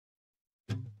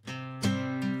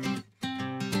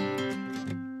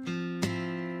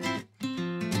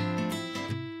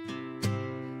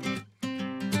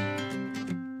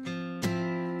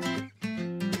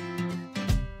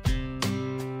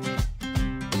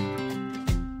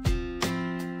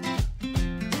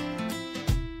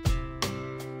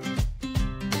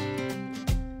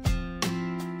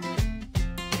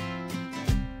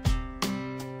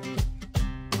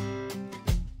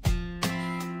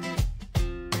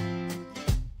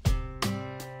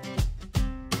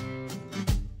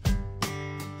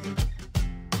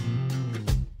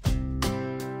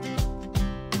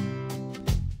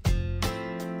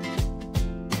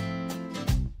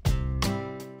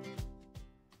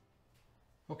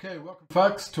Okay, welcome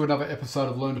folks to another episode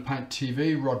of Learn to Paint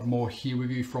TV. Rod Moore here with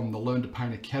you from the Learn to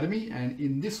Paint Academy, and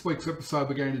in this week's episode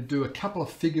we're going to do a couple of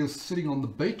figures sitting on the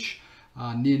beach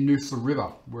near Noosa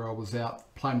River, where I was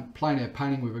out plein air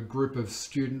painting with a group of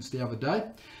students the other day.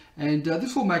 And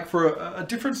this will make for a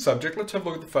different subject. Let's have a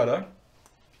look at the photo.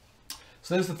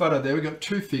 So there's the photo there. We've got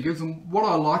two figures, and what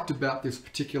I liked about this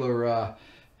particular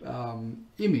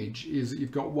image is that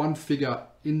you've got one figure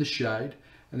in the shade,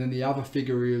 and then the other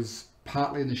figure is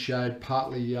partly in the shade,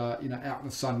 partly out in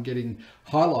the sun getting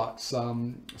highlights.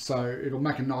 So it'll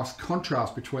make a nice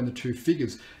contrast between the two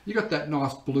figures. You got that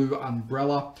nice blue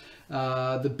umbrella.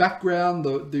 The background,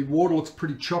 the water looks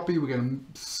pretty choppy. We're going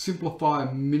to simplify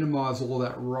and minimize all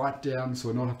that right down, so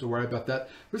we're not have to worry about that.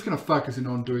 We're just going to focus in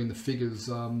on doing the figures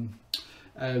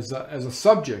as a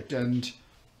subject. And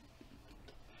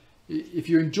if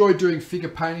you enjoy doing figure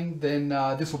painting, then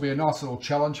this will be a nice little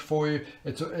challenge for you.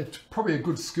 It's probably a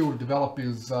good skill to develop,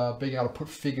 is being able to put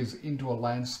figures into a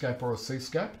landscape or a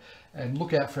seascape. And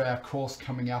look out for our course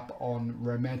coming up on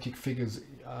romantic figures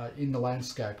in the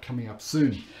landscape coming up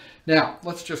soon. Now,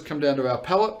 let's just come down to our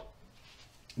palette.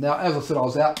 Now, as I said, I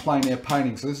was out plein air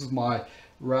painting, so this is my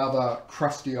rather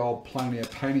crusty old plein air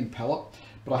painting palette,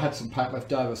 but I had some paint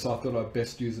left over, so I thought I'd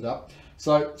best use it up.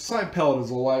 So, same palette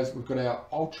as always. We've got our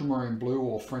ultramarine blue,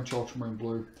 or French ultramarine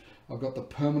blue. I've got the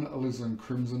permanent alizarin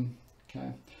crimson.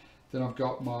 Okay. Then I've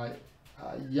got my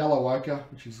yellow ochre,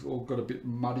 which is all got a bit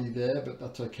muddy there, but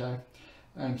that's okay.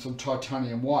 And some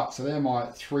titanium white. So they're my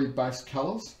three base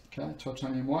colours. Okay,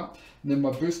 titanium white. And then my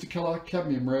booster colour,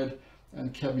 cadmium red,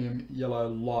 and cadmium yellow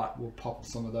light. We'll pop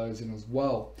some of those in as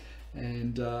well,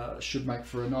 and should make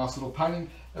for a nice little painting.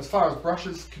 As far as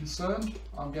brushes concerned,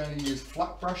 I'm going to use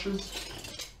flat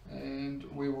brushes, and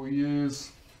we will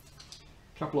use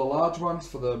a couple of large ones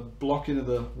for the blocking of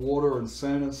the water and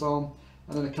sand and so on,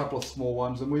 and then a couple of small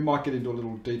ones, and we might get into a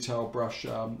little detail brush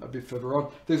a bit further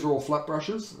on. These are all flat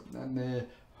brushes, and they're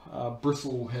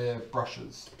bristle hair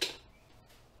brushes.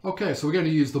 Okay, so we're going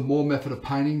to use the Moore method of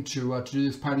painting to do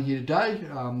this painting here today.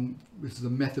 This is a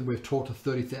method we've taught to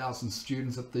 30,000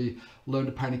 students at the Learn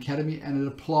to Paint Academy, and it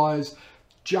applies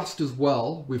just as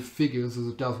well with figures as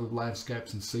it does with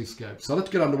landscapes and seascapes. So let's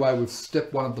get underway with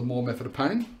step one of the Moore method of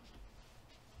painting.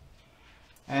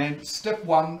 And step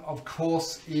one, of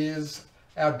course, is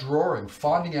our drawing,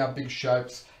 finding our big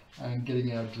shapes and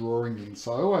getting our drawing in.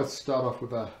 So I always start off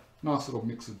with a nice little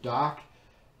mix of dark.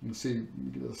 You can see you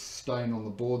get a stain on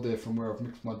the board there from where I've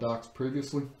mixed my darks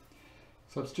previously.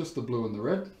 So it's just the blue and the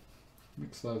red.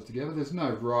 Mix those together. There's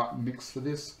no right mix for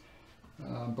this,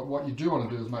 but what you do want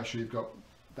to do is make sure you've got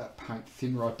that paint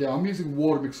thin right down. I'm using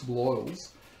water mixable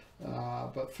oils,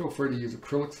 but feel free to use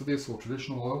acrylics for this or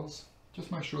traditional oils.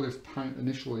 Just make sure this paint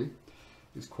initially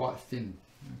is quite thin.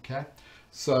 Okay,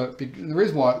 so the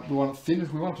reason why we want it thin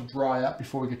is we want it to dry out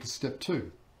before we get to step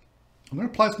two. I'm going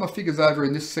to place my figures over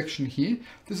in this section here.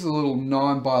 This is a little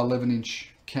 9 by 11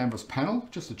 inch canvas panel,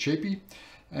 just a cheapie.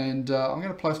 And I'm going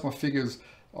to place my figures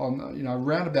on,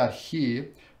 around about here,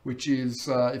 which is,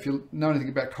 if you know anything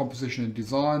about composition and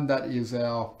design, that is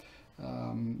our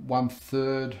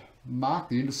 1/3 mark,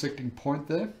 the intersecting point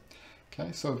there.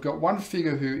 Okay, so I've got one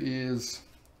figure who is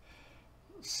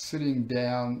sitting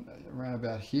down around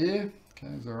about here. Okay,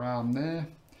 there's her arm there,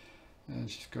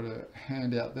 and she's got a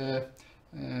hand out there,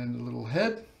 and a little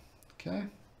head. Okay,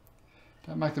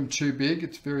 don't make them too big.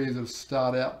 It's very easy to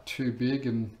start out too big,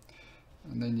 and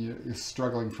then you're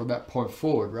struggling from that point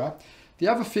forward, right? The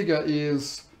other figure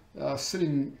is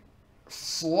sitting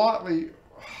slightly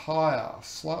higher,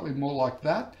 slightly more like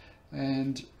that,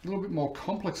 and a little bit more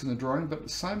complex in the drawing, but the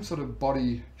same sort of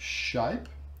body shape.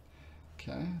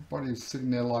 Okay, body is sitting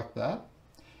there like that,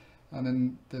 and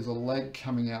then there's a leg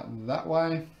coming out that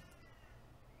way.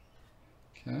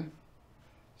 Okay.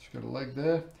 She's got a leg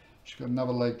there. She's got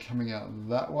another leg coming out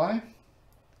that way.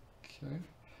 Okay.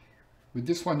 With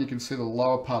this one, you can see the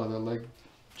lower part of her leg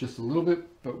just a little bit,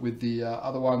 but with the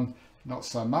other one, not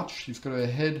so much. She's got her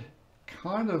head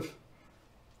kind of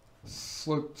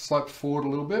sloped forward a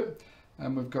little bit,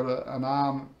 and we've got an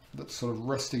arm that's sort of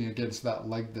resting against that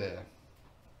leg there.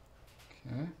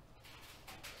 Okay.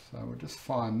 So we'll just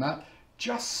find that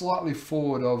just slightly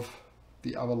forward of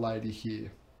the other lady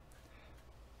here.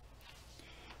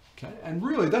 Okay, and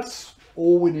really that's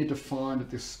all we need to find at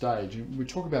this stage. And we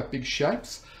talk about big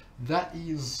shapes, that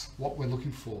is what we're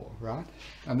looking for, right?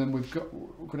 And then we've got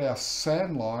our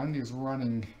sand line is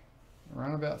running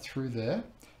around about through there.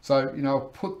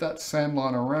 So, put that sand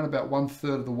line around about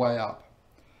 1/3 of the way up.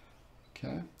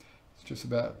 Okay, it's just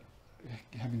about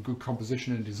having good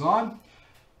composition and design,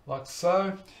 like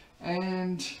so.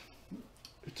 And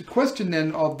it's a question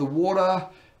then of the water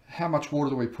how much water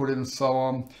do we put in and so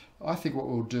on. I think what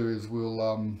we'll do is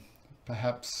we'll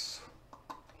perhaps,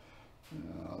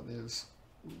 this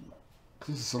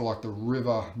is sort of like the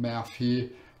river mouth here.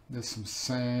 There's some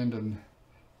sand and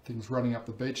things running up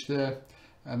the beach there.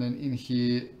 And then in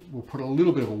here, we'll put a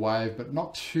little bit of a wave, but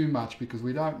not too much because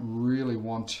we don't really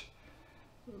want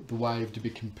the wave to be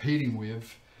competing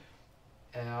with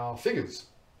our figures.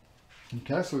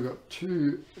 Okay, so we've got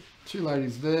two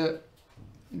ladies there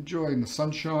enjoying the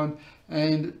sunshine,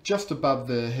 and just above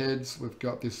their heads we've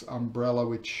got this umbrella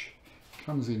which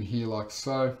comes in here like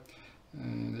so,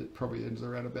 and it probably ends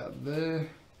around about there.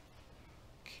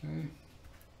 Okay,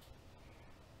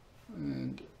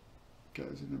 and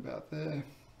goes in about there.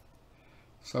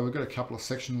 So we've got a couple of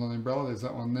sections on the umbrella. There's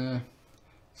that one there,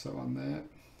 there's that one there,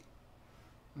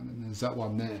 and then there's that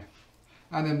one there.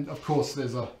 And then of course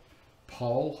there's a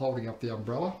pole holding up the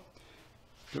umbrella,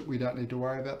 but we don't need to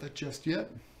worry about that just yet.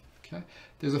 Okay,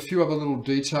 there's a few other little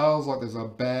details, like there's a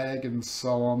bag and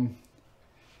so on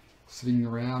sitting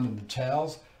around, and the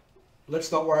towels.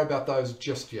 Let's not worry about those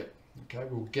just yet. Okay,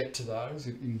 we'll get to those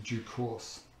in due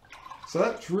course. So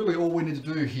that's really all we need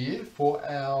to do here for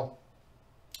our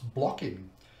blocking.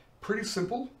 Pretty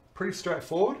simple, pretty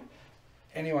straightforward.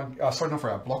 Anyone, sorry, not for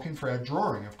our blocking, for our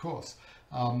drawing, of course.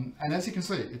 And as you can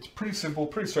see, it's pretty simple,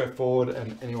 pretty straightforward,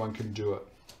 and anyone can do it.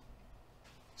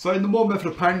 So in the More method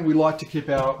of painting, we like to keep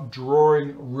our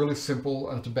drawing really simple,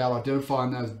 and it's about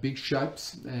identifying those big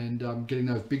shapes and getting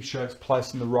those big shapes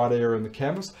placed in the right area in the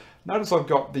canvas. Notice I've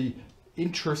got the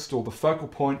interest or the focal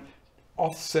point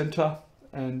off center,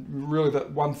 and really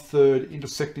that 1/3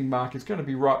 intersecting mark is going to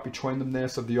be right between them there,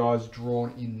 so the eye's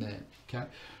drawn in there. Okay,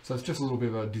 so it's just a little bit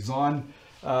of a design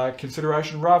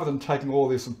consideration, rather than taking all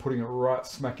this and putting it right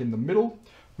smack in the middle,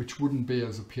 which wouldn't be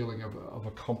as appealing of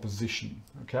a composition.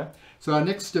 Okay, so our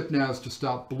next step now is to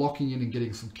start blocking in and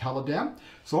getting some color down.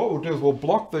 So what we'll do is we'll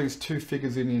block these two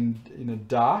figures in a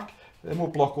dark, then we'll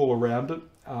block all around it,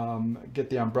 get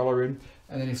the umbrella in,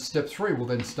 and then in step 3 we'll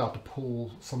then start to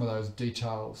pull some of those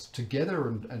details together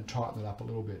and tighten it up a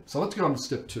little bit. So let's get on to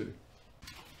step 2.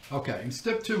 Okay, in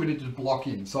step 2 we need to block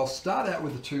in. So I'll start out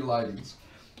with the two ladies,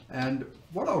 and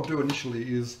what I'll do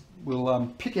initially is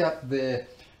we'll pick out their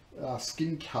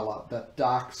skin color, that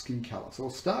dark skin color. So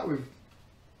we'll start with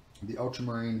the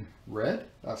ultramarine red,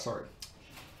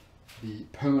 the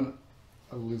permanent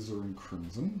alizarin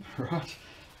crimson, right?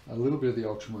 A little bit of the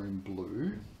ultramarine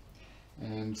blue,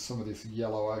 and some of this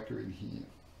yellow ochre in here.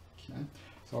 Okay,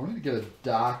 so I need to get a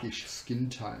darkish skin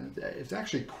tone. It's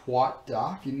actually quite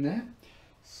dark in there,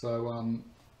 so I'm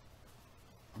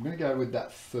going to go with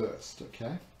that first.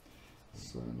 Okay,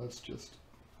 so let's just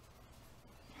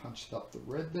punch up the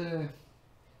red there.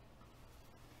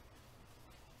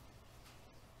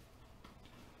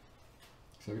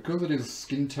 So because it is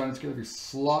skin tone, it's going to be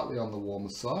slightly on the warmer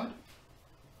side.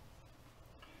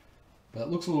 But it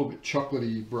looks a little bit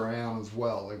chocolatey brown as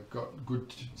well. They've got good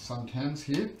suntans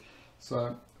here.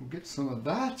 So we'll get some of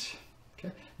that.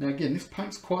 Okay. Now again, this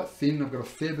paint's quite thin. I've got a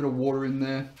fair bit of water in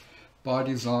there by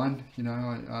design. You know,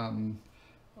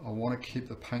 I want to keep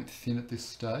the paint thin at this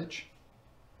stage.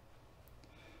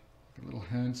 A little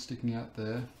hand sticking out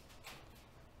there.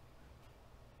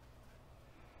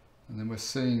 And then we're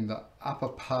seeing the upper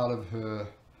part of her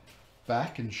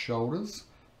back and shoulders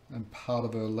and part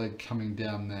of her leg coming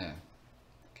down there.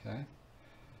 Okay.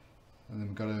 And then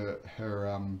we've got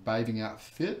her bathing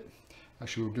outfit.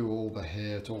 Actually, we'll do all the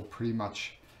hair. It's all pretty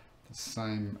much the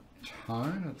same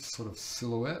tone. It's sort of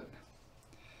silhouette.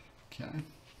 Okay.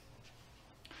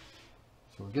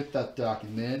 So we'll get that dark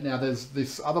in there. Now there's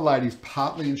this other lady's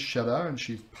partly in shadow and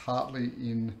she's partly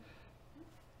in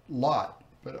light.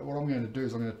 But what I'm going to do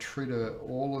is I'm going to treat her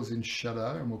all as in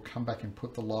shadow, and we'll come back and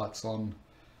put the lights on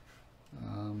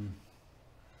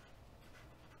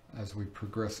as we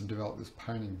progress and develop this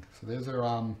painting. So there's her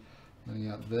arm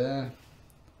running out there.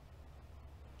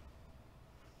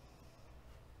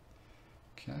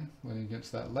 Okay, leaning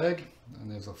against that leg, and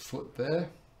there's a foot there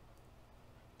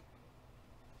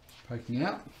poking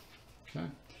out. Okay,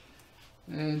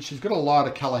 and she's got a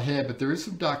lighter colour hair, but there is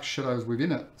some dark shadows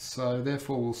within it, so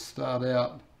therefore we'll start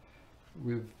out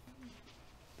with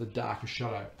the darker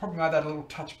shadow. Probably made that a little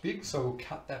touch big, so we'll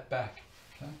cut that back.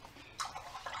 Okay,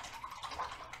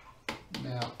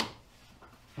 now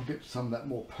we'll get some of that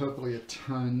more purplier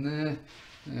tone there,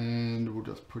 and we'll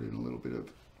just put in a little bit of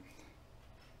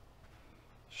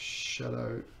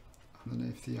shadow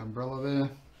underneath the umbrella there.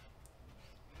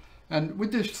 And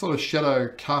with this sort of shadow,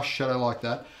 cast shadow like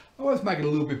that, I always make it a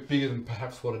little bit bigger than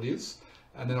perhaps what it is,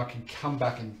 and then I can come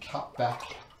back and cut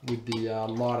back with the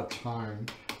lighter tone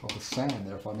of the sand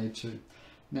there if I need to.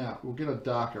 Now we'll get a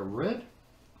darker red,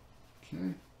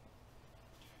 Okay.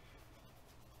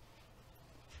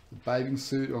 The bathing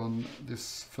suit on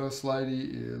this first lady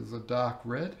is a dark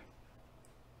red.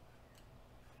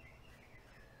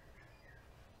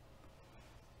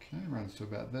 Okay, runs to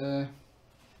about there.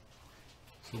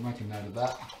 So we'll make a note of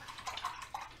that.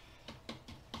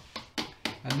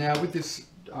 And now with this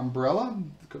umbrella,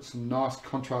 it's got some nice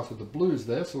contrast with the blues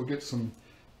there, so we'll get some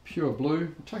pure blue.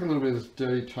 We'll take a little bit of this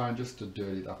dirty tone just to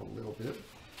dirty it up a little bit.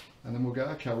 And then we'll go,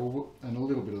 okay, well, and a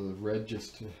little bit of the red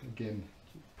just to, again,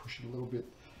 push it a little bit.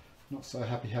 Not so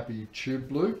happy tube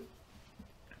blue.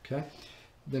 Okay.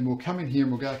 Then we'll come in here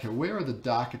and we'll go, okay, where are the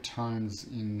darker tones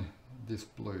in this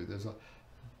blue? There's a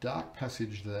dark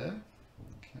passage there.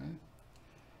 Okay.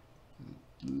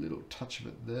 A little touch of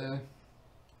it there.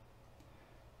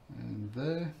 And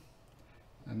there.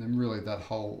 And then really that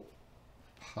whole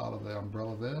part of the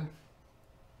umbrella there.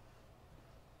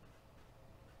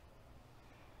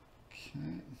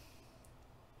 Okay.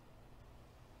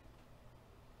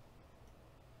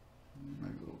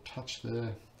 Maybe a little touch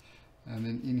there. And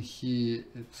then in here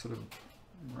it sort of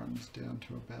runs down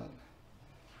to about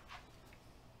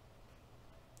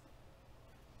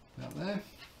there.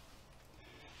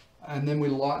 And then we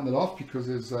lighten it off because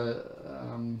there's a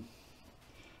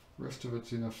rest of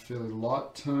it's in a fairly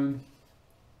light tone.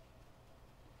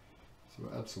 So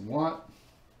we'll add some white.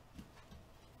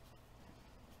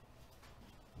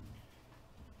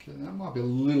 Okay, that might be a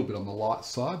little bit on the light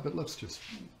side, but let's just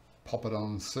pop it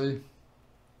on and see.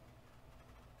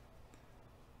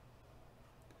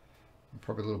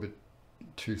 Probably a little bit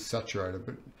too saturated,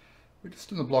 but we're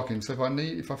just in the blocking. So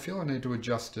if I feel I need to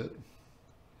adjust it,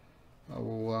 I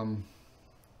will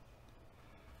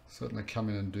certainly come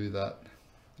in and do that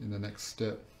in the next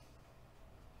step.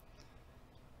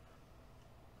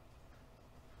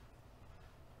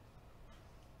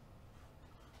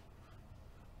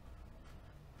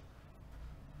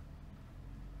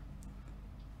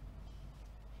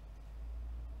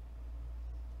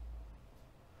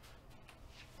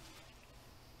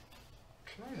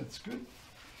 Okay, that's good.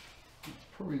 It's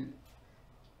probably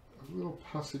a little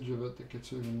passage of it that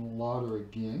gets even lighter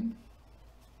again.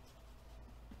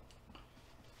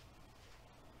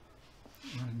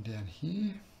 Running down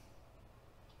here.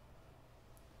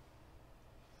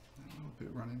 A little bit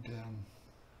running down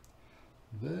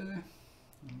there.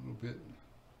 A little bit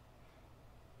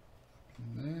up in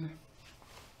there.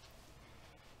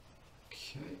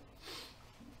 Okay.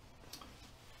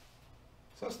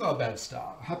 So that's not a bad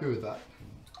start. Happy with that.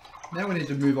 Now we need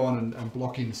to move on and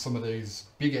block in some of these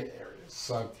bigger areas.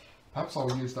 So perhaps I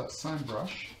will use that same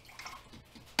brush.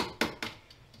 We'll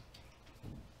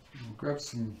grab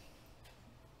some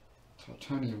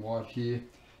titanium white here. And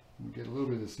we'll get a little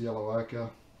bit of this yellow ochre.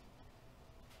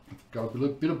 I've got a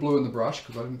bit of blue in the brush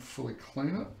because I didn't fully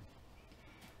clean it.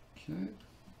 Okay.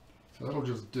 So that'll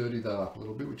just dirty that up a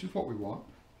little bit, which is what we want.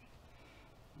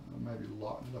 Maybe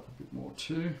lighten it up a bit more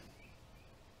too.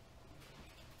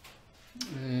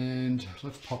 And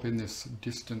let's pop in this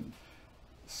distant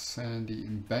sandy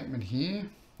embankment here.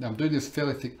 Now I'm doing this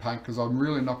fairly thick paint because I'm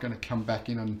really not going to come back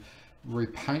in and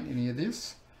repaint any of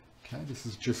this. Okay, this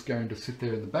is just going to sit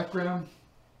there in the background.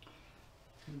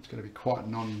 It's going to be quite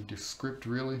nondescript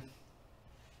really.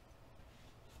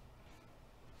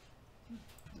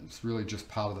 It's really just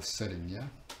part of the setting, yeah?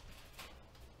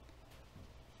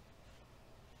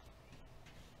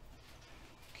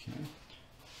 Okay.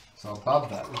 So above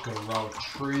that, we've got a row of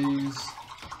trees.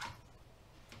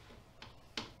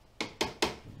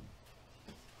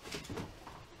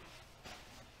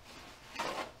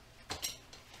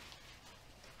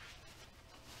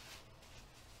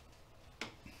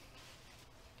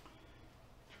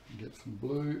 Get some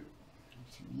blue, get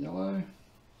some yellow,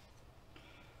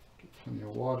 get plenty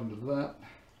of white into that.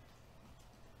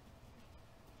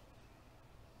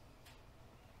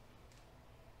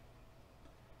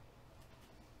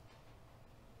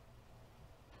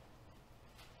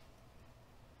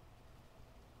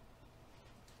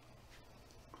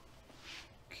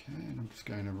 And I'm just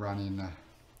going to run in an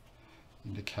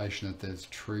indication that there's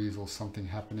trees or something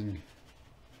happening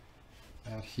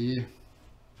out here.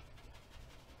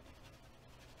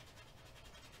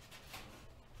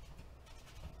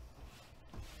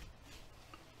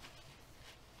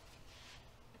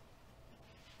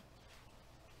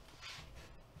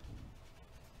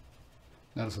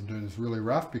 Notice I'm doing this really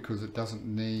rough because it doesn't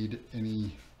need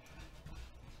any,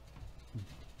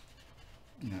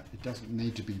 it doesn't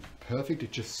need to be perfect.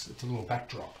 It's a little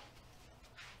backdrop.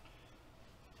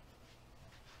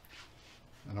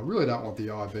 And I really don't want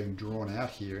the eye being drawn out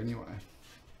here anyway.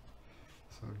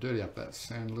 So I'll dirty up that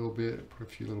sand a little bit, put a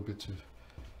few little bits of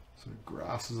sort of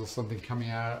grasses or something coming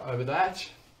out over that.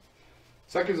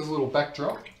 So that gives us a little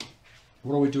backdrop.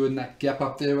 What do we do in that gap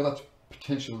up there? Well, that's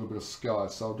potentially a little bit of sky.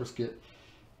 So I'll just get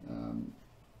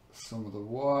some of the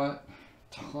white,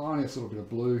 tiniest little bit of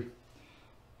blue.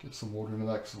 Get some water into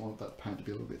that because I want that paint to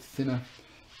be a little bit thinner.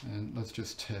 And let's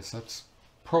just test. That's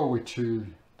probably too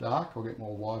dark. I'll get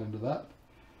more white into that.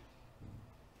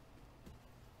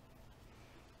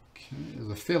 Okay, it was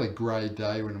a fairly grey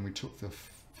day when we took the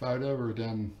photo. We were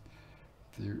down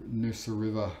the Noosa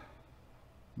River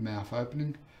mouth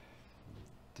opening,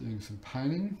 doing some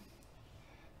painting.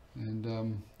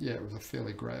 And yeah, it was a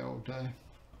fairly grey old day.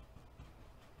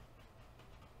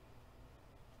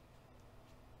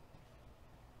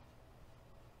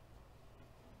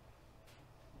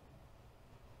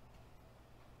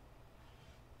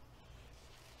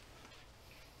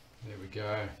 There we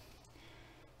go.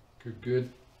 Good, good.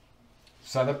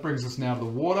 So that brings us now to the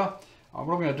water. What I'm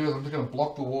going to do is I'm just going to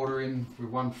block the water in with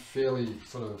one fairly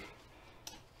sort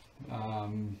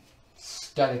of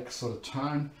static sort of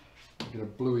tone. Get a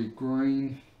bluey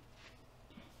green.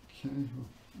 Okay,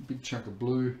 a big chunk of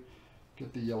blue.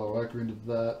 Get the yellow ochre into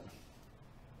that.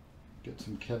 Get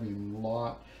some cadmium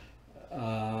light.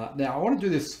 Now I want to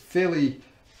do this fairly,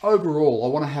 overall I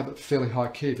want to have it fairly high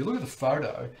key. If you look at the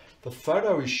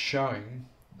photo is showing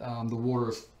the water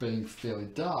as being fairly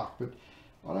dark, but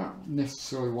I don't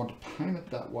necessarily want to paint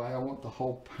it that way. I want the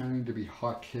whole painting to be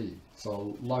high key,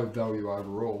 so low value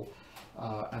overall.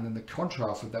 And then the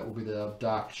contrast with that will be the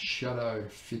dark shadow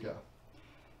figure.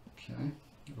 Okay,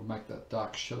 it'll make that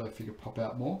dark shadow figure pop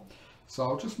out more. So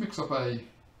I'll just mix up a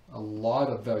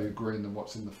lighter value green than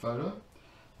what's in the photo.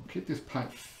 We'll keep this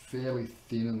paint fairly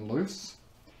thin and loose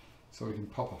so we can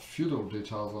pop a few little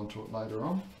details onto it later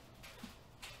on.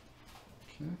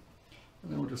 Okay,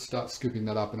 and then we'll just start scooping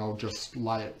that up and I'll just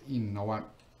lay it in. I won't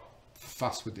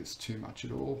fuss with this too much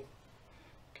at all.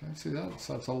 Okay, see that?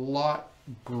 So it's a light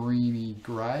greeny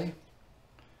grey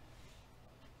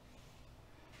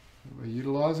that we're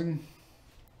utilising,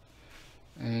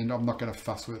 and I'm not going to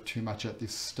fuss with it too much at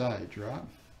this stage, right?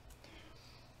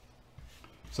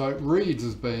 So it reads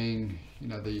as being, you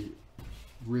know, the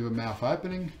river mouth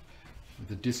opening with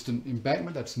the distant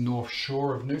embankment. That's north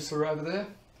shore of Noosa over there.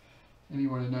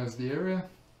 Anyone who knows the area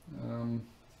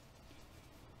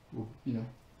will, you know,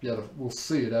 be able to, we'll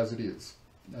see it as it is,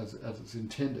 as it's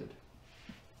intended.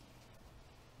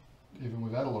 Even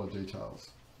without a lot of details,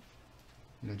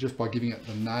 you know, just by giving it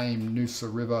the name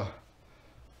Noosa River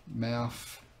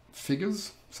mouth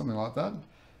figures, something like that.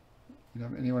 You know,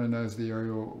 anyone who knows the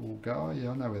area will go, oh,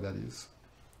 yeah, I know where that is.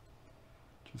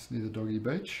 Just near the Doggy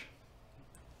Beach,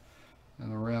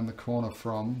 and around the corner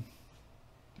from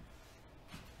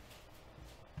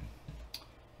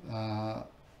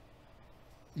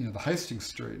you know, the Hastings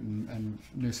Street and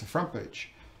Noosa Front Beach.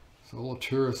 So all the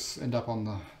tourists end up on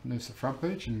the Noosa Front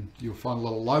Beach, and you'll find a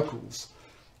lot of locals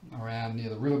around near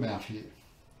the river mouth here.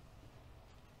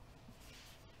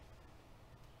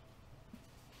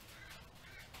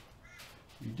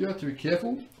 You do have to be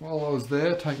careful. While I was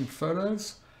there taking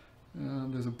photos,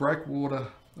 there's a breakwater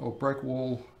or break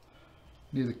wall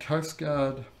near the Coast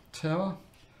Guard Tower,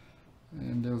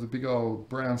 and there was a big old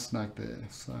brown snake there.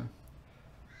 So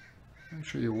make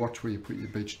sure you watch where you put your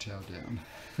beach towel down.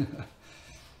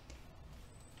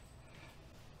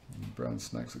 Brown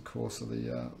snakes, of course, are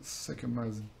the second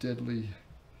most deadly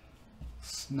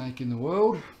snake in the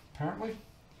world, apparently.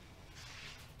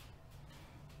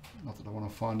 Not that I want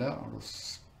to find out, I'll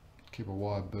just keep a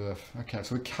wide berth. Okay,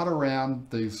 so we cut around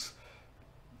these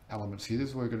elements here. This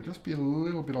is where we're going to just be a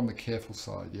little bit on the careful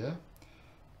side, yeah?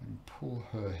 And pull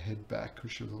her head back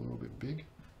because she was a little bit big.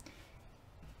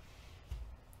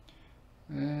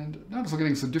 And notice we're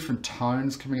getting some different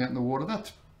tones coming out in the water.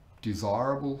 That's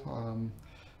desirable.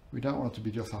 We don't want it to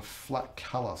be just a flat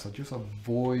colour, so just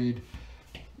avoid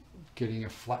getting a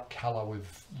flat colour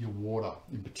with your water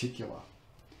in particular.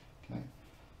 Okay.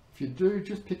 If you do,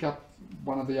 just pick up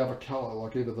one of the other colour,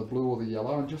 like either the blue or the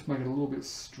yellow, and just make it a little bit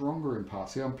stronger in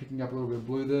parts. See, I'm picking up a little bit of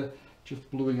blue there, just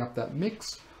bluing up that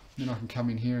mix. Then I can come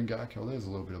in here and go, okay, well, there's a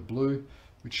little bit of blue,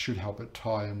 which should help it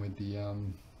tie in with the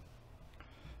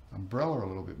umbrella a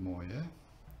little bit more, yeah?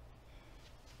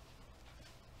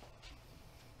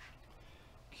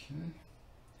 Okay, and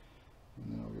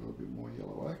then I'll get a little bit more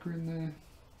yellow ochre in there.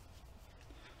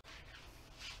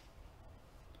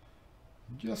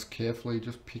 And just carefully,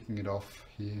 just picking it off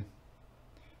here.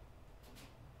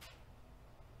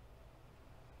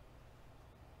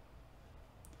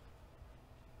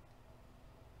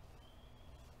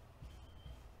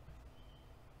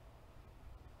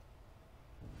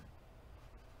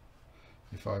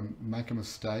 If I make a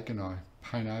mistake and I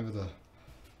paint over the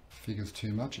figures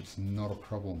too much, it's not a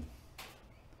problem.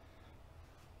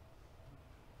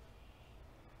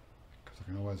 Because I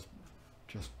can always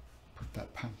just put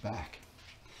that punt back.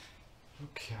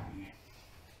 Okay.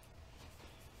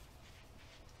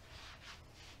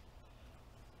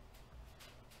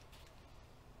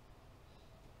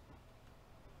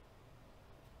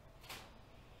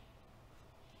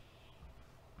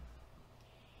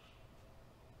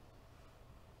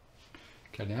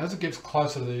 Okay, now as it gets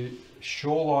closer to the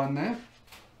shoreline there,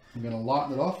 I'm going to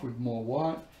lighten it off with more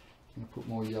white. I'm going to put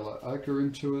more yellow ochre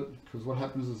into it, because what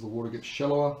happens is the water gets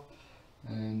shallower,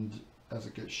 and as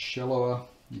it gets shallower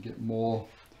you get more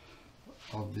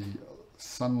of the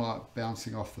sunlight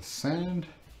bouncing off the sandy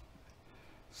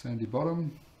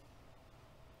bottom,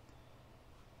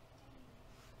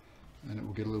 and it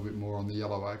will get a little bit more on the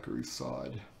yellow ochre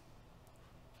side.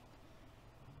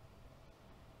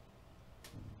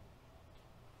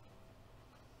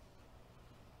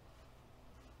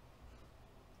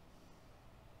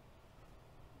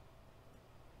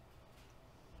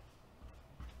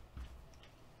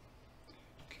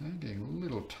 Okay, getting a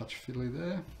little touch fiddly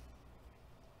there.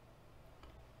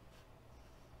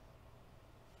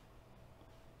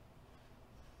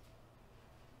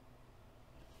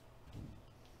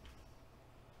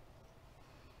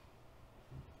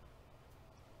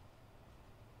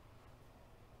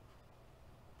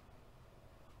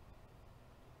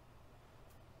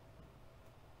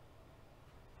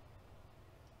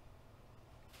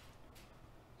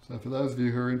 So for those of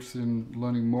you who are interested in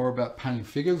learning more about painting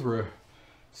figures, we're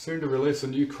soon to release a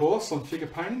new course on figure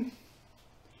painting,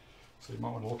 so you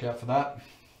might want to look out for that.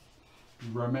 The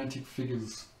romantic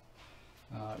figures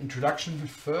introduction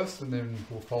first, and then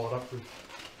we'll follow it up with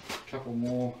a couple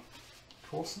more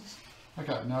courses.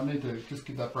 Okay, now I need to just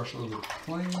give that brush a little bit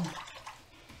clean,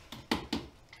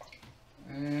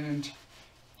 and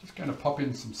just going to pop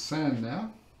in some sand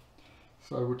now.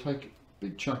 So we'll take a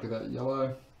big chunk of that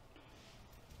yellow.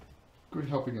 Good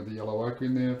helping of the yellow ochre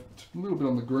in there. It's a little bit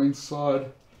on the green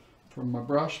side from my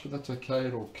brush, but that's okay.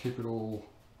 It'll keep it all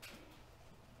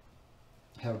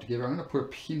held together. I'm going to put a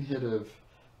pinhead of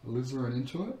alizarin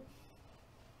into it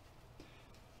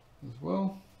as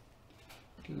well.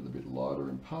 Get it a bit lighter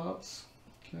in parts.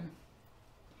 Okay.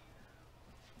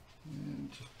 And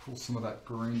just pull some of that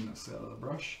greenness out of the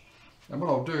brush. And what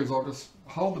I'll do is I'll just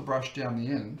hold the brush down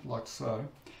the end, like so.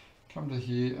 Come to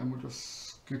here and we'll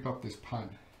just scoop up this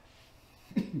paint.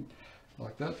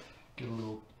 Like that, get a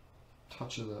little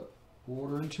touch of the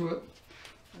water into it,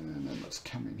 and then let's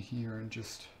come in here and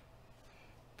just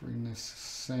bring this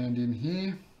sand in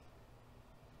here.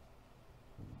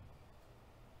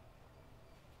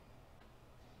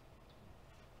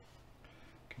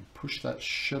 Can push that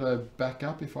shadow back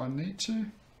up if I need to.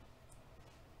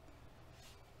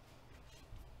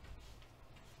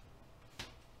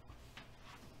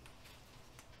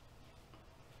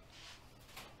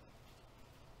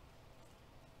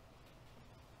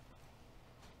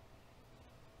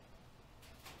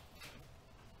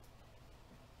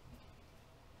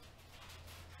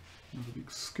 Another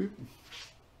big scoop.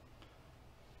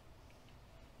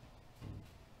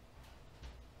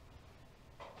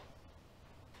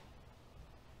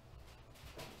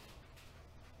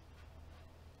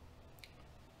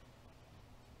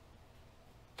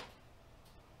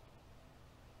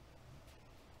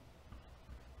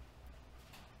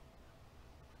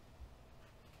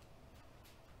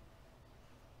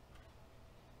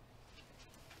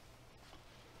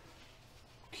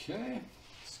 Okay.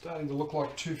 Starting to look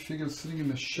like two figures sitting in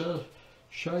the shade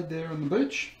there on the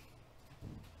beach,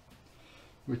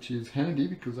 which is handy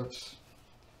because that's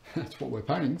what we're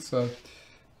painting. So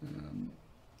that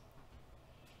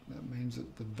means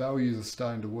that the values are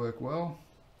starting to work well.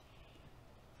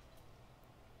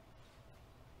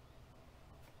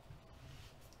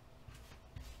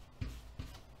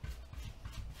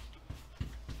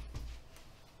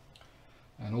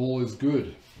 And all is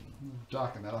good.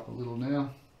 Darken that up a little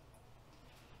now.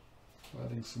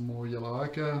 Adding some more yellow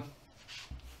ochre.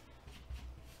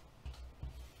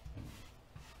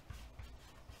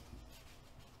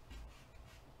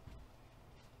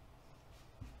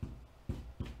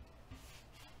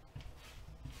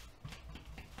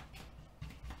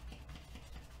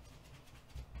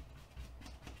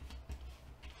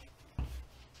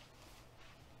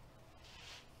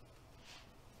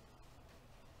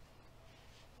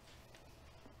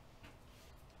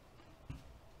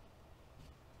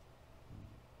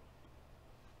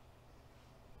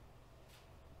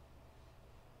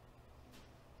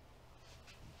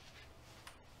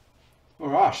 All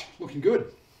right, looking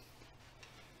good.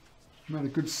 Made a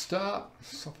good start.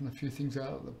 Soften a few things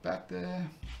out at the back there.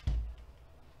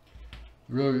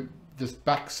 Really, this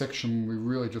back section, we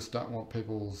really just don't want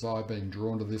people's eye being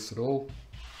drawn to this at all.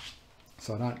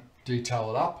 So I don't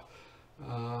detail it up,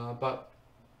 but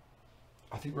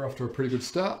I think we're off to a pretty good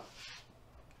start.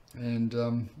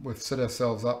 And we've set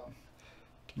ourselves up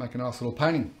to make a nice little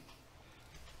painting.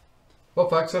 Well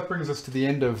folks, that brings us to the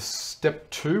end of step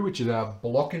 2, which is our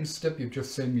blocking step you've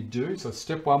just seen me do. So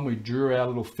step 1, we drew our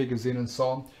little figures in and so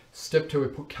on. Step 2, we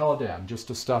put colour down just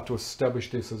to start to establish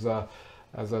this as a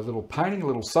little painting, a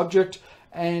little subject.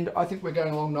 And I think we're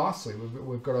going along nicely.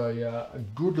 We've got a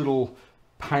good little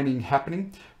painting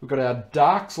happening. We've got our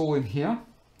darks all in here.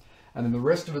 And then the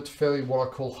rest of it's fairly what I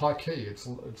call high key.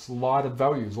 It's lighter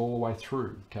values all the way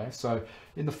through. Okay, so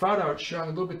in the photo it's showing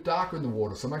a little bit darker in the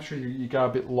water, so make sure you go a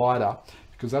bit lighter,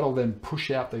 because that'll then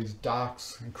push out these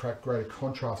darks and create greater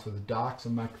contrast with the darks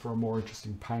and make for a more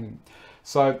interesting painting.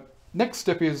 So next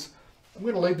step is, I'm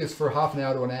going to leave this for half an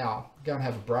hour to an hour. Go and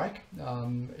have a break.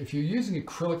 If you're using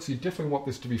acrylics, you definitely want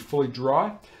this to be fully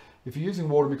dry. If you're using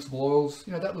water mixable oils,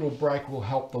 you know, that little break will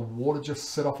help the water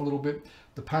just set off a little bit.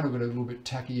 The paint will get a little bit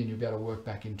tacky and you'll be able to work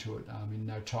back into it in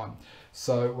no time.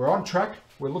 So we're on track,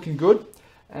 we're looking good,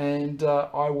 and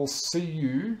I will see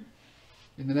you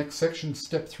in the next section,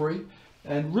 step 3.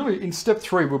 And really in step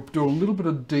 3, we'll do a little bit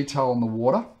of detail on the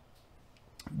water.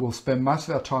 We'll spend most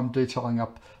of our time detailing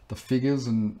up the figures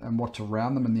and what's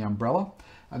around them and the umbrella.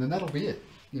 And then that'll be it.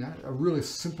 You know, a really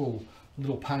simple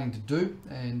little painting to do,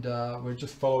 and we're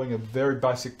just following a very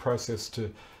basic process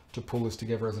to pull this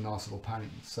together as a nice little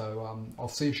painting. So I'll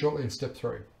see you shortly in step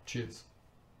 3. Cheers.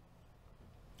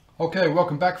 Okay,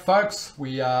 welcome back folks.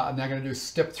 We are now going to do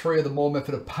step 3 of the Moore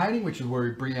method of painting, which is where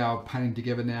we bring our painting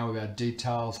together now with our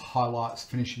details, highlights,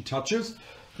 finishing touches.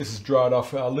 This is dried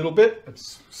off a little bit.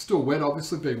 It's still wet,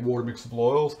 obviously, being water mixable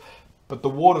oils, but the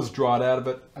water's dried out of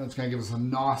it and it's going to give us a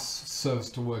nice surface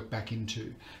to work back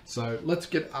into. So let's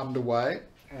get underway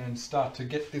and start to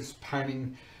get this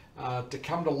painting to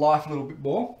come to life a little bit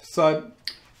more. So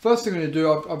first thing I'm going to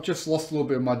do, I've just lost a little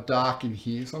bit of my dark in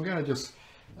here, so I'm going to just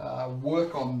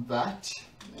work on that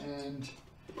and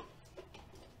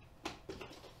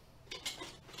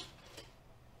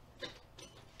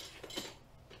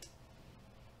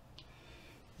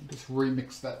just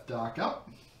remix that dark up.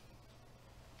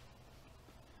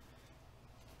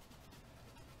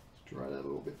 Dry that a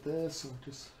little bit there, so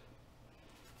just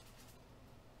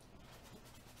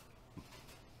I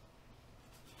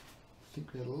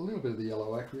think we had a little bit of the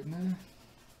yellow ochre in there.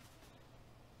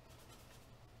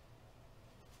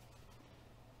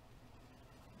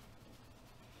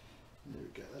 There we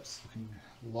go, that's looking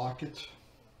like it.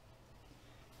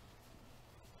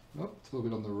 Oh, it's a little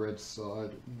bit on the red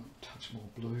side, touch more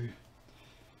blue.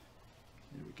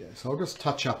 There we go, so I'll just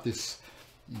touch up this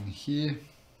in here,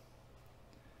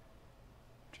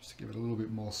 just to give it a little bit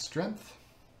more strength.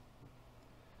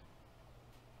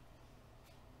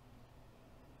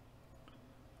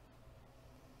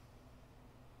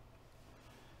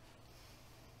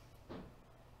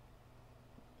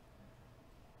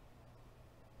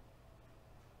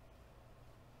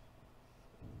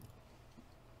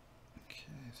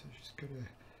 So she's got her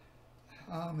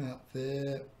arm out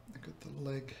there, I've got the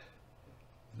leg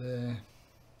there,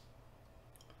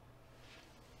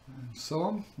 and so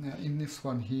on. Now in this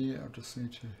one here, I just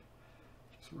need to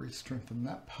just re-strengthen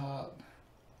that part.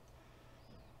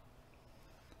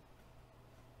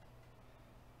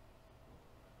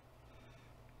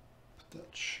 Put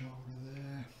that shoulder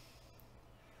there,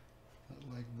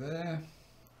 that leg there,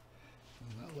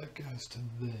 and that leg goes to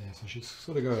there. So she's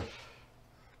sort of got a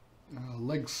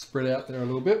legs spread out there a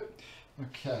little bit.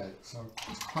 Okay, so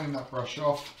just clean that brush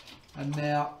off. And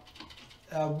now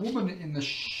our woman in the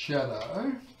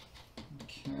shadow,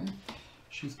 okay,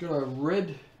 she's got a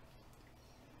red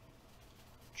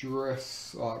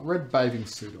dress, red bathing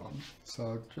suit on.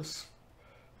 So just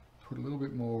put a little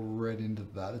bit more red into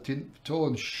that. It's all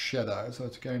in shadow, so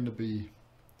it's going to be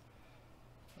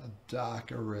a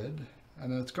darker red.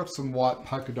 And then it's got some white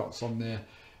polka dots on there,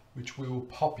 which we will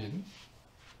pop in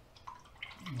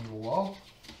a little while.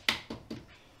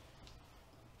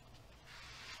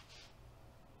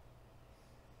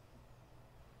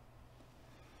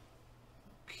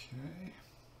 Okay.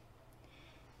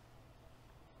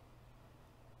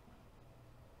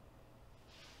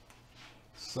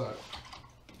 So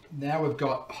now we've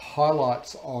got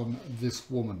highlights on this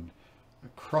woman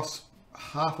across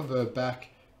half of her back,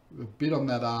 a bit on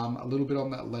that arm, a little bit on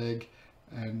that leg,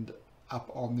 and up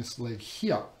on this leg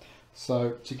here.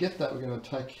 So to get that, we're going to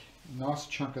take a nice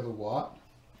chunk of the white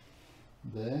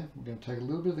there. We're going to take a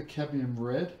little bit of the cadmium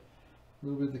red, a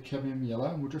little bit of the cadmium yellow,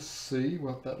 and we'll just see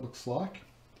what that looks like.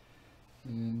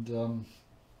 And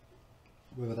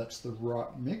whether that's the right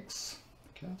mix.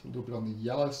 Okay, it's a little bit on the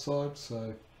yellow side, so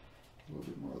a little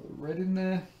bit more of the red in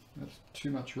there. That's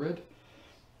too much red,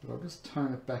 but I'll just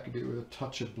tone it back a bit with a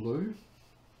touch of blue.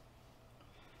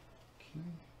 Okay,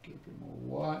 get a bit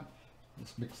more white.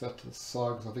 Let's mix that to the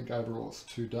side because I think overall it's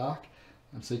too dark.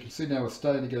 And so you can see now we're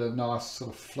starting to get a nice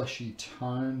sort of fleshy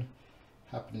tone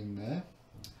happening there.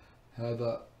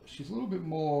 However, she's a little bit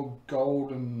more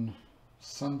golden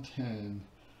suntan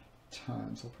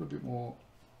tone, so I'll put a bit more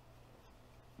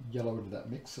yellow into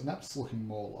that mix, and that's looking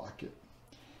more like it.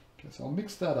 Okay, so I'll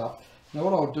mix that up. Now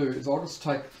what I'll do is I'll just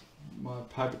take my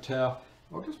paper towel,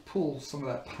 I'll just pull some of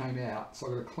that paint out. So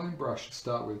I've got a clean brush to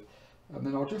start with, and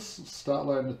then I'll just start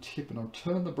loading the tip and I'll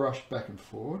turn the brush back and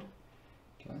forward.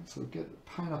 Okay, so we'll get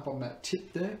the paint up on that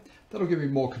tip there. That'll give me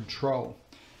more control.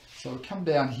 So we come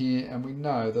down here and we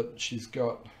know that she's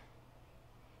got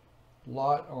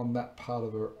light on that part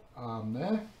of her arm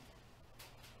there.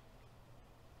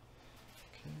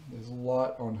 Okay, there's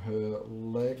light on her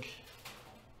leg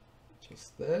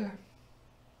just there.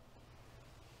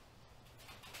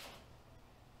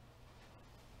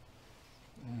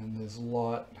 And there's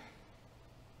light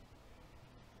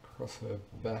across her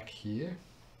back here.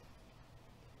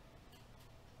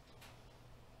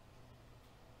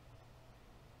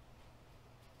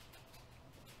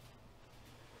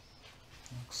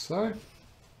 Like so.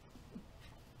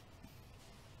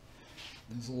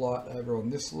 There's light over on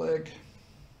this leg.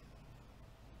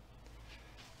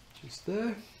 Just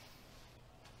there.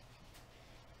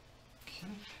 Okay.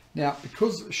 Now,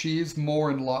 because she is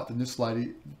more in light than this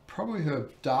lady, probably her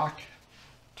dark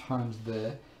tones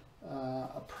there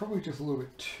are probably just a little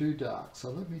bit too dark. So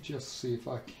let me just see if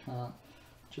I can't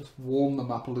just warm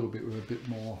them up a little bit with a bit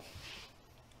more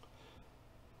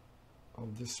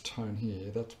of this tone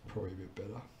here. That's probably a bit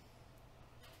better.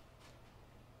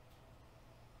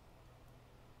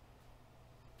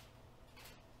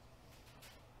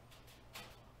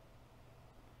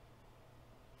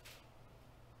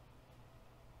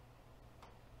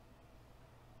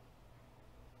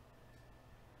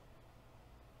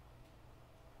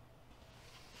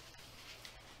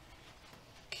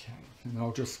 And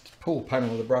I'll just pull the paint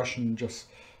with the brush and just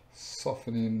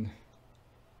soften in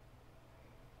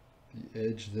the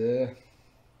edge there.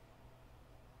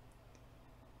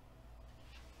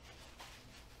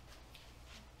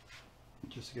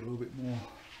 Just to get a little bit more.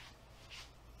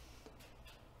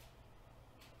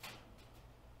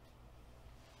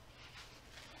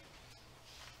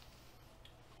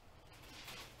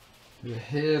 Her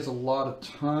hair's a lighter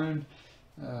tone.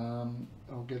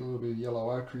 I'll get a little bit of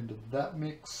yellow ochre into that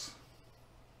mix.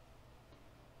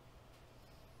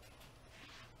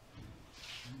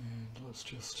 And let's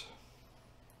just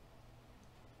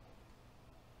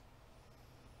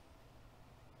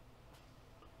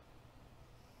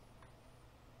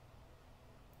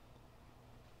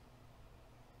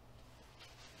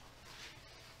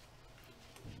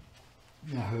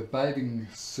now her bathing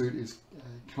suit is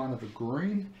kind of a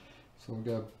green, so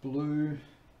we'll go blue,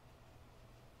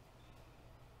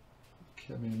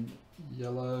 come in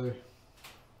yellow,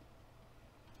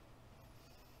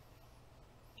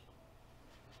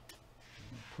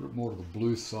 put it more to the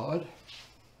blue side.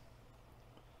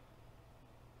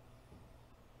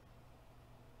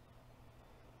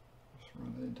 Just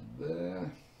run it into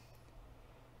there,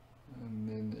 and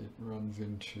then it runs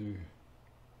into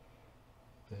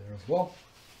there as well.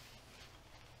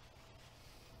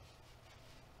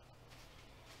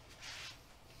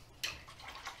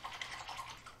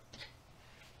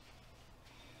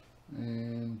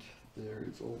 And there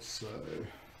is also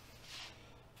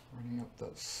running up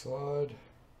that side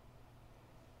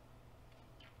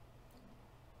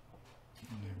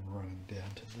and then running down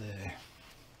to there.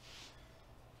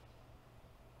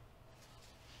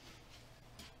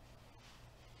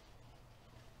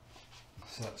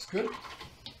 So that's good.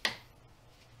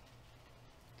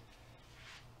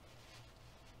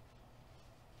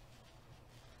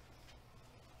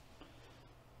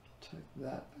 Take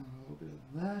that and a little bit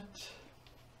of that.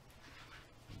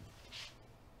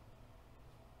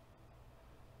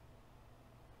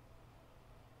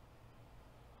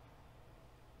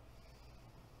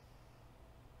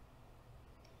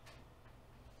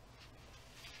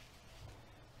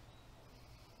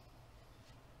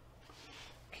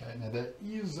 Okay, now there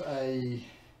is a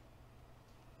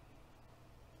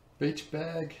beach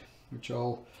bag which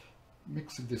I'll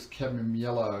mix with this cadmium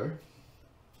yellow.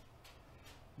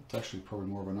 It's actually probably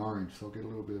more of an orange, so I'll get a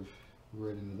little bit of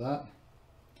red into that.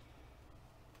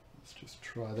 Let's just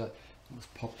try that. Let's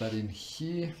pop that in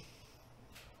here.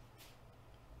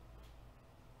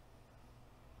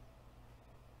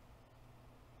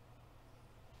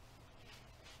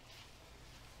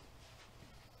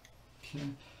 Okay,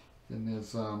 then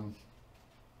there's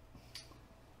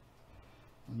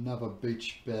another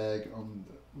beach bag on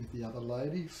with the other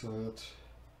lady, so let's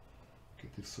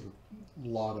get this sort of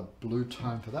lighter blue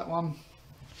tone for that one.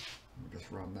 We'll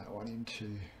just run that one into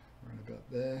around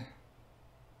about there.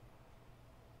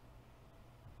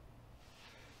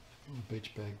 Little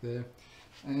beach bag there,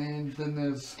 and then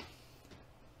there's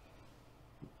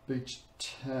the beach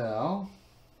towel.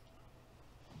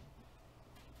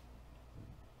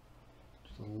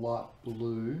 A light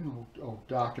blue. I'll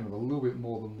darken it a little bit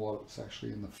more than what it's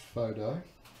actually in the photo.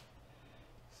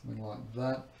 Something like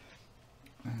that.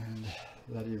 And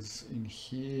that is in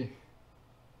here.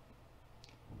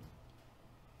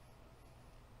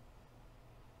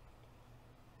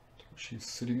 That's what she's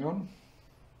sitting on.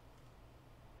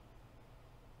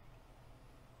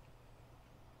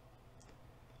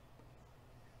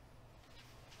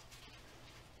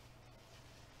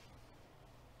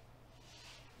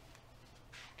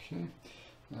 Okay,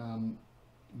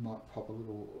 might pop a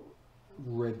little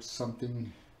red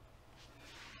something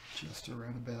just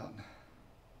around about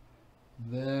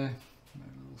there,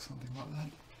 maybe a little something like that,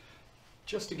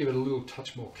 just to give it a little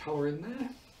touch more colour in there.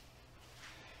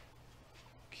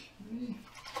 Okay.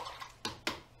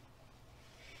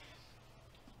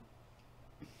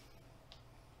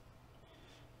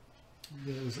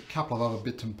 There's a couple of other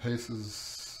bits and pieces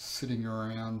sitting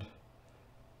around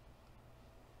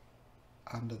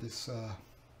under this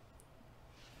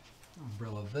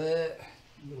umbrella there.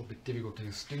 A little bit difficult to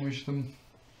distinguish them.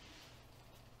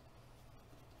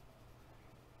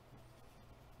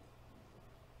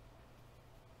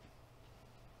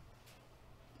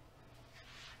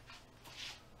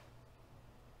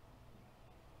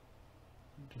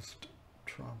 Just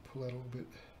try and pull out a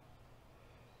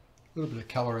little bit of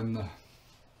colour in the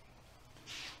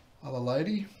other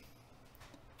lady,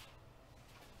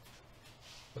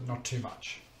 but not too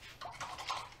much.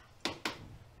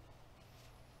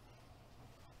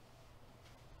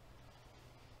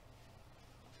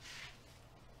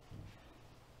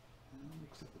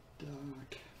 Looks a bit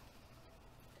dark.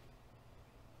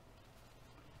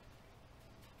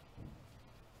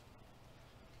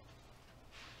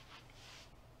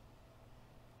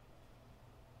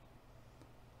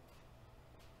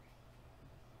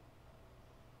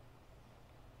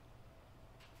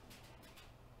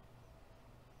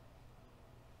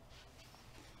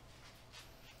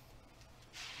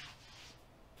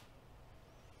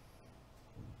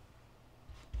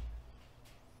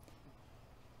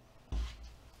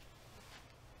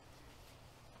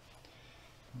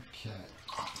 Okay,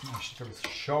 now she's got a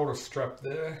shoulder strap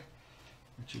there,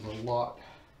 which is a light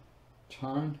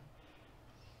tone.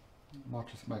 Might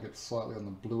just make it slightly on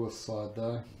the bluer side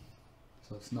though,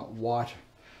 so it's not white,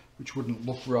 which wouldn't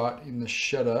look right in the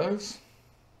shadows.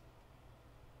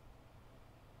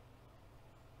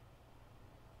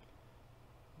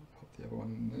 Pop the other one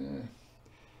in there,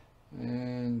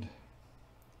 and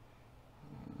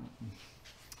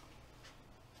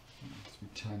be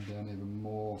toned down even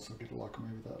more, so I get like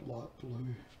maybe that light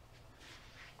blue.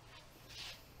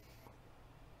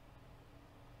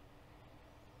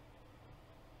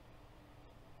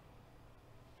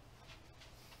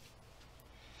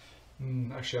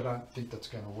 Actually, I don't think that's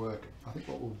going to work. I think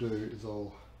what we'll do is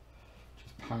I'll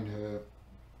just paint her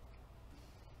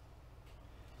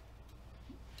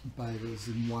bathers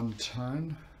in one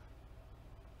tone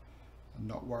and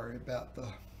not worry about the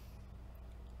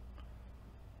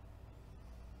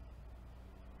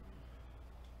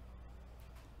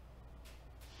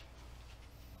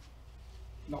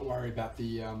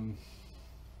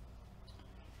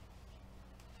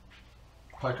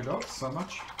polka dots so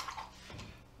much,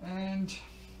 and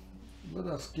let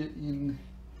us get in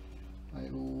a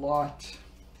light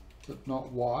but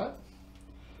not white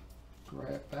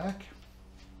grey at back.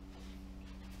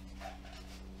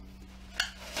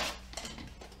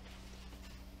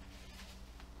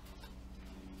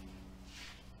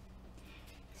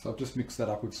 So I've just mixed that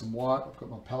up with some white. I've got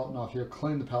my palette knife here,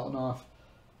 clean the palette knife,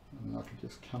 and then I can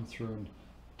just come through and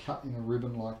cut in a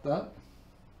ribbon like that.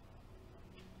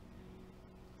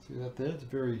 See that there? It's a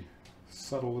very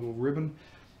subtle little ribbon.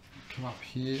 Come up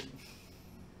here.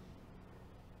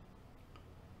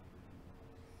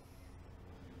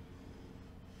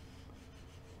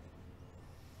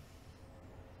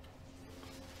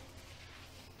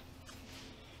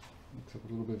 Looks like a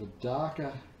little bit of a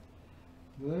darker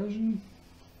version.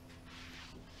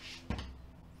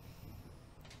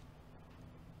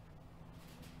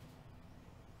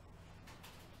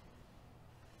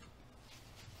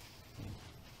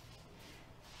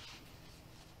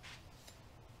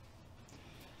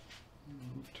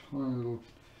 Tiny little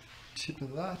tip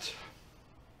of that.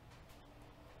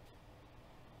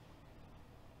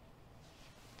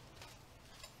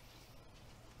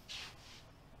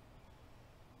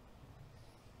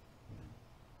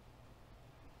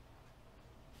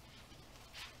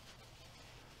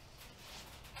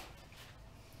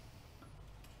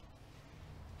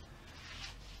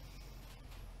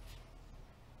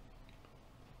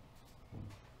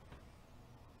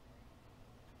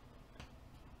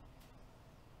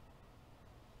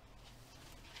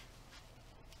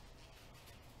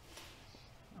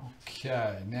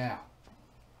 Okay, now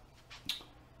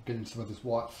getting some of this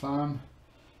white foam.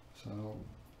 So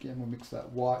again, we'll mix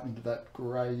that white into that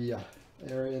grey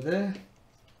area there.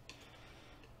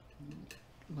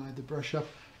 Load the brush up.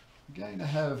 I'm going to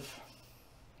have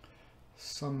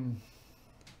some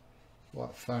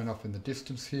white foam up in the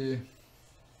distance here.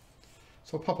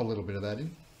 So I'll pop a little bit of that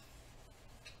in.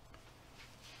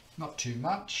 Not too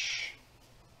much.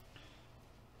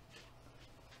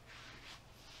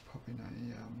 Pop in a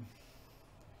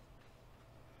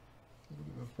little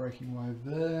bit of a breaking wave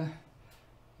there.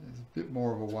 There's a bit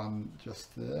more of a one just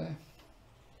there.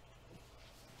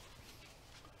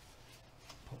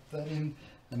 Pop that in,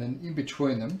 and then in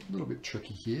between them, a little bit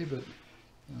tricky here, but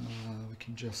we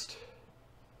can just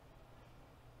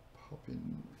pop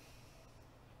in.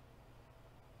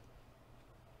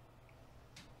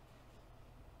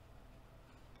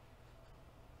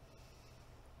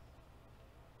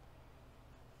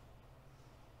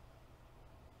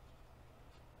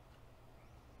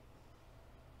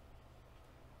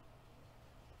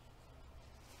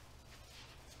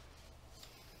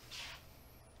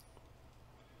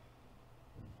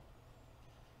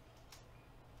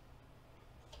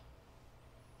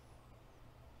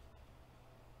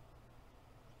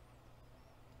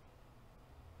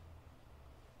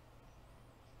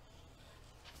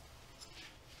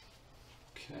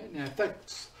 Okay, now if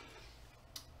that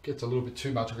gets a little bit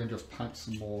too much, I can just paint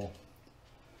some more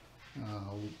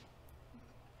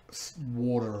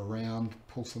water around,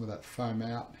 pull some of that foam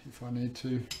out if I need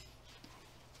to.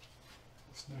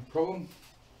 That's no problem.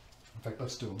 In fact,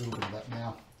 let's do a little bit of that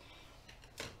now.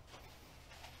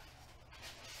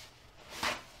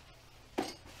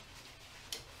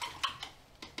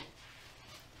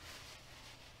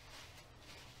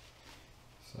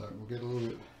 So we'll get a little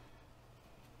bit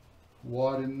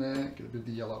white in there, get a bit of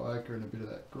the yellow ochre and a bit of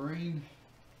that green.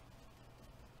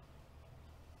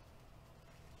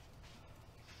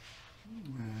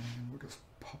 And we'll just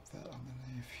pop that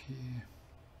underneath here.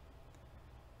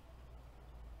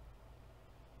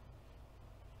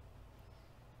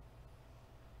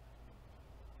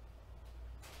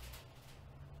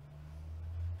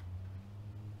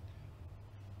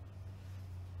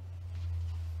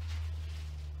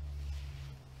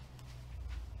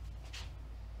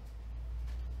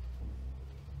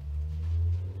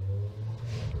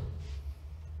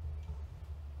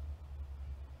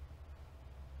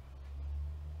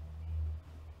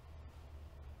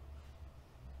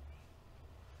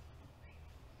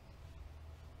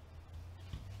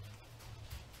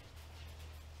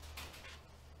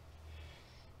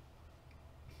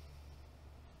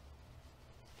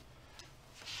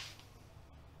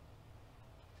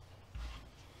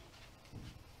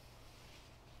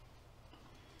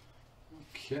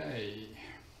 Okay,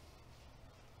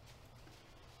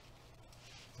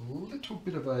 a little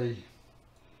bit of a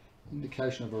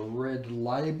indication of a red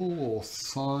label or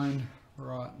sign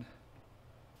right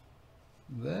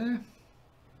there.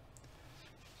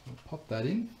 So I'll pop that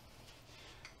in.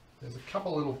 There's a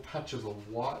couple little patches of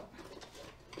white.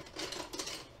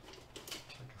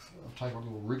 I'll take a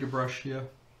little rigger brush here.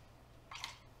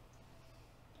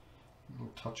 A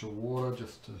little touch of water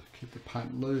just to keep the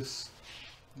paint loose.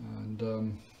 And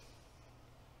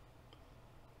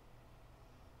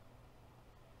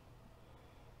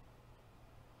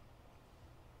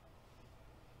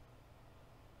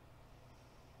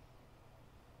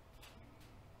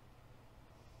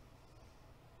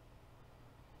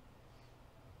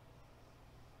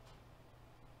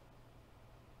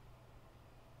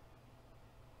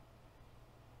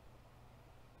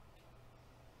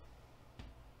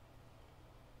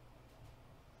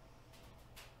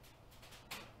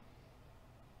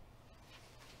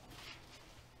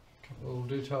little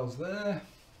details there.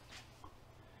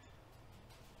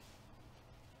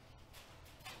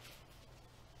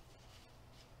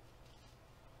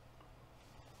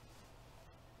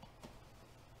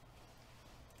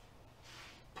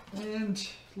 And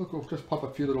look, we'll just pop a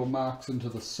few little marks into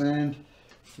the sand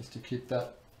just to keep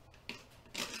that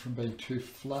from being too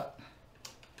flat.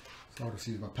 So I'll just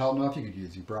use my palette knife. You could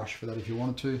use your brush for that if you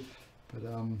wanted to, but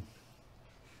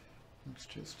let's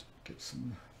just get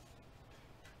some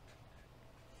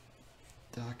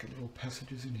darker little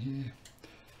passages in here,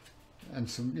 and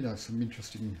some, you know, some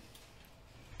interesting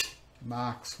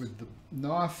marks with the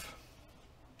knife.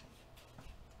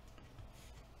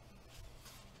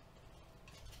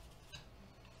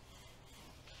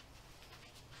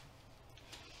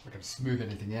 I can smooth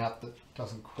anything out that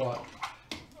doesn't quite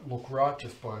look right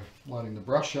just by lighting the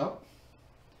brush up,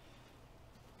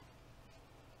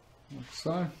 like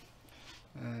so.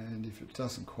 And if it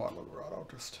doesn't quite look right, I'll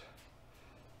just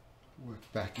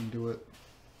work back into it.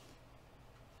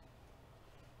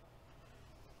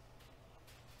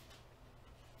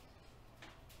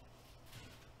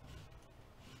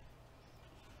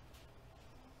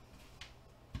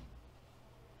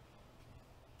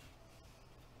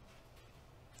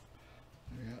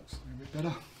 There we go, it's a little bit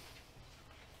better.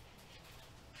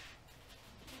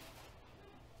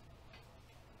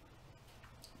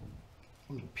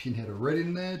 A little pinhead of red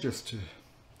in there just to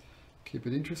keep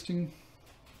it interesting.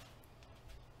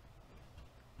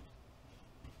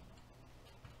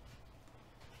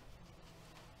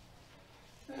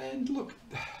 And look,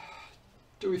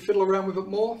 do we fiddle around with it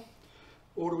more,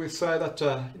 or do we say that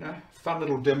you know, fun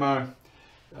little demo,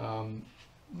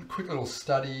 quick little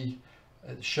study?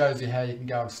 It shows you how you can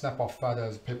go and snap off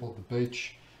photos of people at the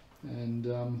beach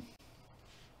and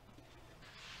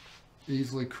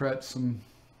easily create some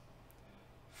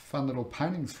fun little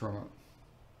paintings from it.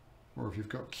 Or if you've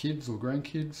got kids or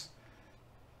grandkids,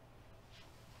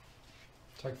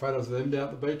 take photos of them down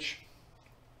at the beach.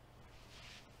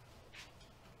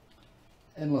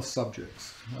 Endless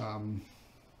subjects to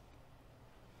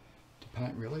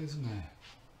paint, really, isn't there?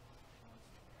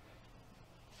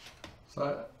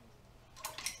 So,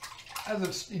 as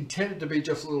it's intended to be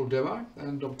just a little demo,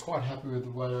 and I'm quite happy with the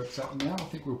way it's at now, I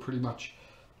think we'll pretty much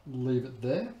leave it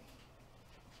there.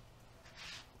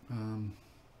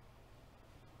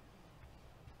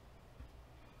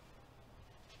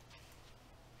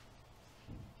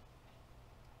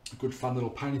 A good fun little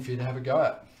painting for you to have a go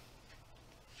at.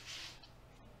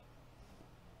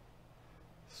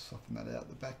 Soften that out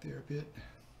the back there a bit.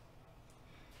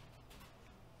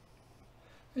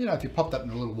 You know, if you pop that in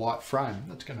a little white frame,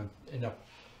 that's going to end up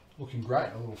looking great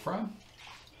in a little frame.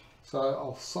 So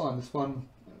I'll sign this one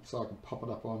so I can pop it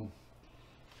up on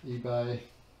eBay,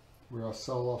 where I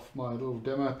sell off my little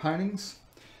demo paintings.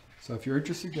 So if you're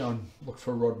interested, go and look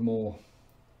for Rod Moore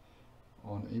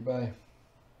on eBay.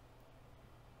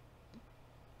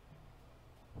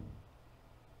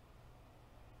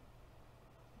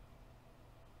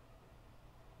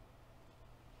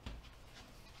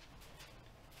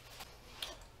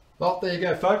 Well, there you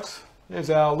go, folks.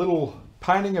 There's our little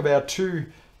painting of our two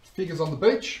figures on the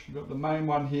beach. We've got the main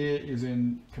one here is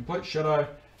in complete shadow,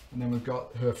 and then we've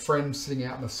got her friend sitting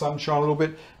out in the sunshine a little bit.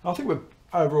 And I think we've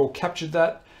overall captured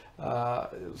that.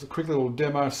 It was a quick little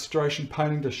demonstration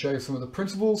painting to show you some of the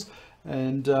principles.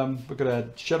 And we've got our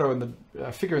shadow in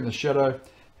the figure in the shadow,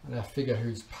 and our figure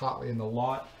who's partly in the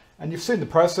light. And you've seen the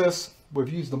process.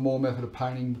 We've used the Moore method of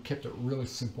painting. We kept it really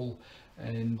simple,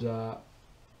 and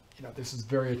you know, this is a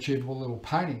very achievable little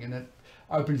painting, and it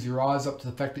opens your eyes up to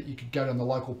the fact that you could go down the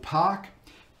local park,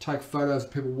 take photos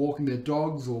of people walking their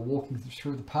dogs or walking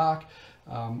through the park,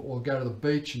 or go to the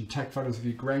beach and take photos of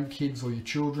your grandkids or your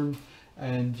children,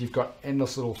 and you've got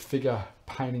endless little figure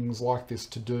paintings like this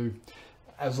to do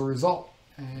as a result.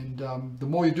 And the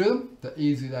more you do them, the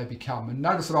easier they become. And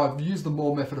notice that I've used the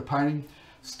Moore method of painting.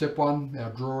 Step 1, our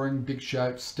drawing, big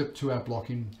shapes. Step 2, our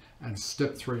blocking. And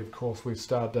step 3, of course, we've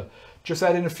started to just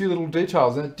add in a few little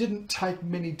details. And it didn't take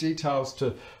many details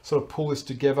to sort of pull this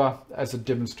together as a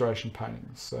demonstration painting.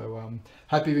 So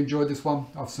happy you've enjoyed this one.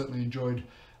 I've certainly enjoyed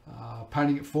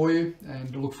painting it for you,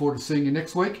 and I look forward to seeing you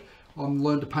next week on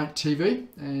Learn to Paint TV.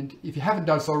 And if you haven't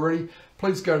done so already,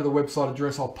 please go to the website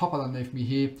address. I'll pop it underneath me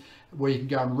here, where you can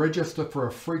go and register for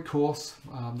a free course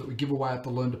that we give away at the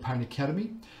Learn to Paint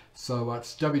Academy. So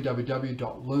it's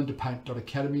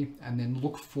www.learntopaint.academy, and then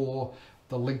look for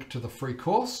the link to the free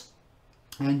course,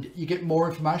 and you get more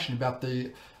information about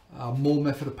the Moore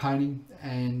method of painting.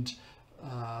 And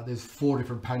there's 4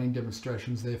 different painting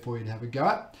demonstrations there for you to have a go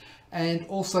at. And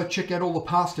also check out all the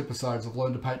past episodes of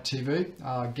Learn to Paint TV.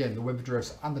 Again, the web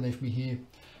address underneath me here.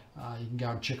 You can go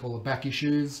and check all the back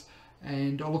issues,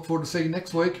 and I look forward to seeing you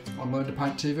next week on Learn to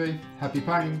Paint TV. Happy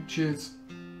painting. Cheers.